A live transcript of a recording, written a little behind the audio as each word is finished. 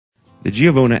The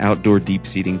Giavona Outdoor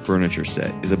Deep-seating Furniture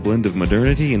set is a blend of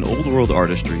modernity and old-world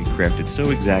artistry crafted so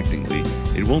exactingly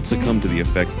it won't succumb to the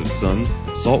effects of sun,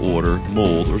 salt water,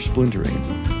 mold, or splintering.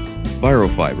 Viro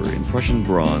fiber in Prussian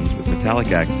bronze with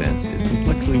metallic accents is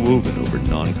complexly woven over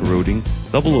non-corroding,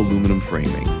 double aluminum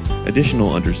framing.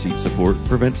 Additional underseat support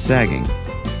prevents sagging.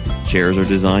 Chairs are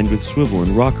designed with swivel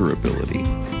and rocker ability.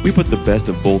 We put the best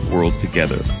of both worlds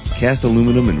together, cast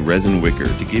aluminum and resin wicker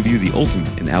to give you the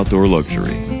ultimate in outdoor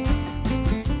luxury.